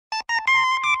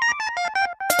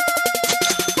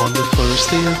On the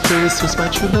first day of Christmas, my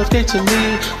true love gave to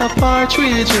me a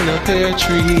partridge in a pear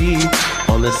tree.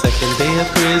 On the second day of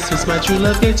Christmas, my true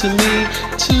love gave to me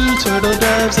 2 turtle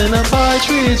doves and a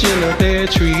partridge in a pear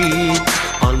tree.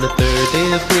 On the third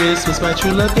day of Christmas, my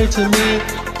true love gave to me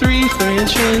 3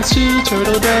 French hens, 2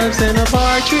 turtle doves and a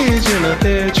partridge in a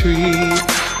pear tree.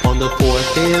 On the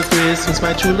fourth day of Christmas,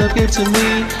 my true love gave to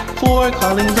me 4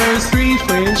 calling birds, 3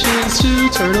 French hens, 2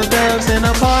 turtle doves and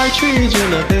a partridge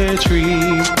in a pear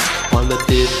tree. On the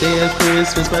fifth day of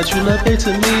Christmas, my true love gave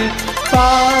to me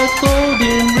 5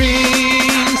 golden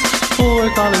rings, 4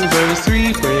 calling birds,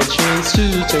 3 French hens,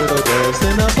 2 turtle doves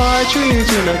and a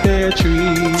partridge in a pear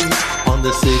tree. On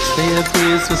the sixth day of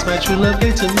Christmas, my true love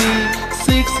gave to me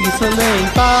 6 geese laying,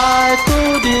 5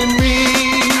 golden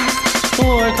rings,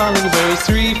 4 calling birds,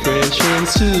 3 French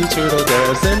hens, 2 turtle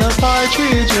doves and a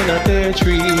partridge in a pear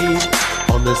tree.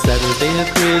 On the seventh day of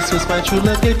Christmas, my true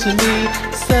love gave to me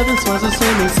 7 swans a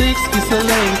swimming, 6 geese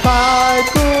laying,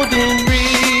 5 golden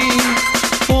rings,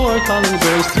 4 calling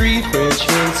birds, 3 French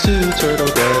hens, 2 turtle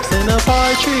doves and a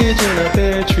partridge in a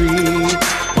pear tree.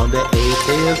 On the eighth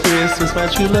day of Christmas, my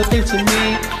true love gave to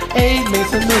me 8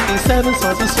 maids a milking, 7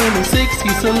 swans a swimming, 6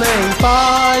 geese laying,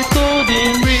 5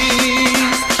 golden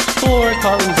rings, 4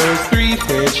 calling birds, 3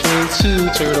 French hens, 2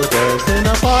 turtle doves and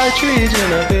a partridge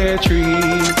in a pear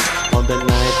tree. On the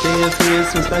ninth day of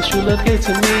Christmas, my true love gave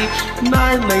to me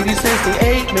 9 ladies dancing,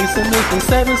 8 maids a milking,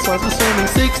 7 swans a swimming,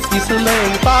 6 geese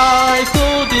laying, 5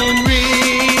 golden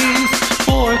rings,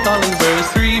 4 calling birds,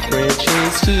 3 French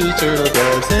hens, 2 turtle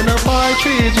doves and a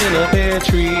partridge in a pear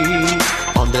tree.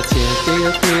 On the 10th day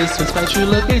of Christmas, my true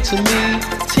love gave to me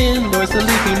 10 lords a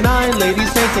leaping, 9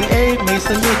 ladies dancing, 8 maids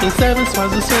a milking, 7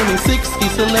 swans a swimming, 6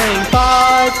 geese laying,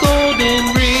 5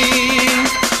 golden rings,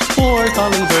 4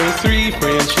 calling birds, 3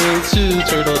 French hens, 2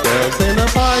 turtle doves and a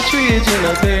partridge in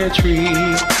a pear tree.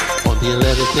 On the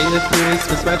 11th day of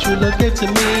Christmas, my true love gave to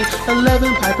me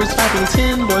 11 pipers piping,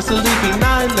 10 lords a leaping,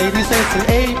 9 ladies dancing,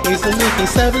 8 maids a milking,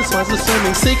 7 swans a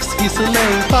swimming, 6 geese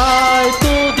laying, 5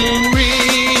 golden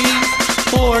rings,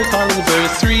 4 calling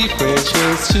birds, 3 French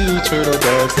hens, 2 turtle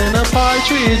doves and a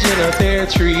partridge in a pear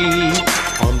tree.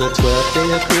 On the 12th day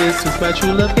of Christmas, my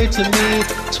true love gave to me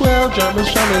 12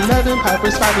 drummers drumming, 11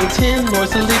 pipers piping, 10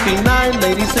 lords a leaping, 9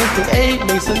 ladies dancing, 8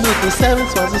 maids a milking, 7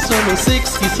 swans a swimming,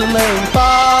 6 geese laying,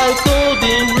 5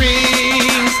 golden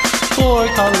rings, 4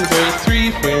 calling birds,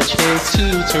 3 French hens,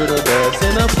 2 turtle doves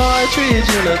and a partridge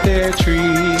in a pear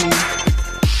tree.